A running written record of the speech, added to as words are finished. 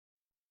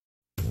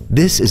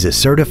This is a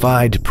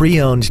certified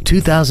pre-owned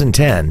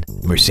 2010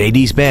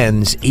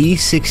 Mercedes-Benz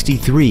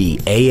E63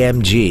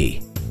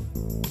 AMG.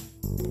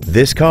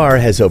 This car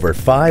has over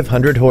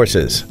 500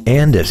 horses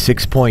and a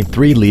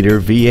 6.3-liter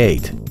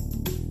V8.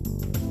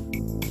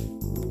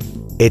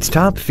 Its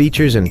top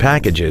features and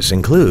packages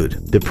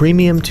include the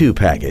Premium 2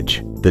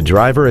 package, the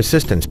Driver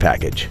Assistance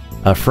package,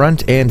 a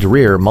front and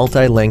rear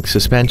multi-link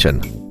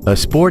suspension, a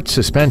sports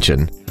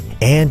suspension,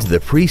 and the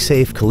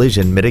pre-safe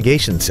collision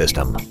mitigation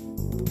system.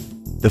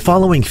 The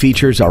following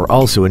features are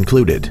also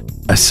included: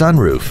 a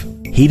sunroof,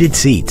 heated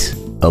seats,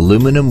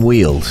 aluminum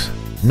wheels,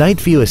 night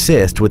view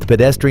assist with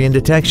pedestrian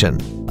detection,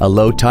 a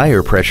low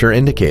tire pressure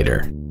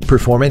indicator,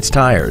 performance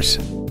tires,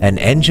 an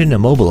engine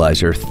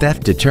immobilizer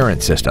theft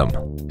deterrent system,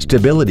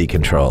 stability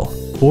control,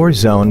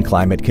 4-zone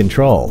climate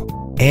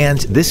control, and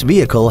this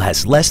vehicle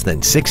has less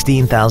than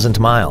 16,000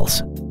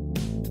 miles.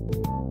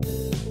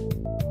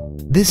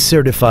 This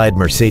certified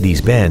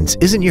Mercedes-Benz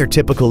isn't your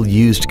typical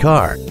used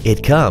car.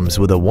 It comes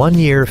with a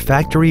 1-year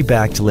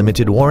factory-backed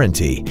limited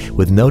warranty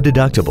with no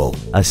deductible,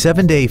 a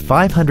 7-day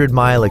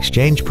 500-mile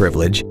exchange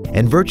privilege,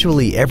 and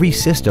virtually every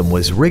system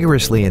was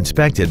rigorously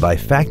inspected by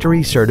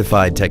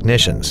factory-certified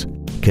technicians.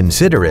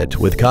 Consider it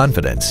with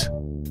confidence.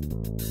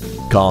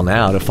 Call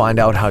now to find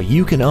out how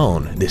you can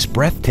own this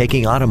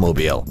breathtaking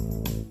automobile.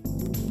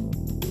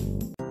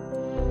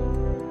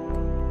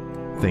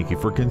 Thank you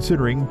for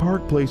considering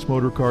Park Place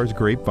Motorcars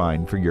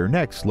Grapevine for your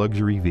next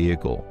luxury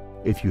vehicle.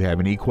 If you have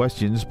any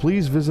questions,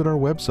 please visit our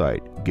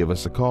website, give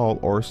us a call,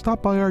 or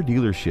stop by our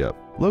dealership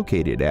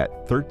located at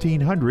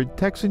 1300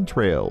 Texan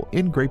Trail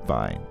in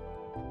Grapevine.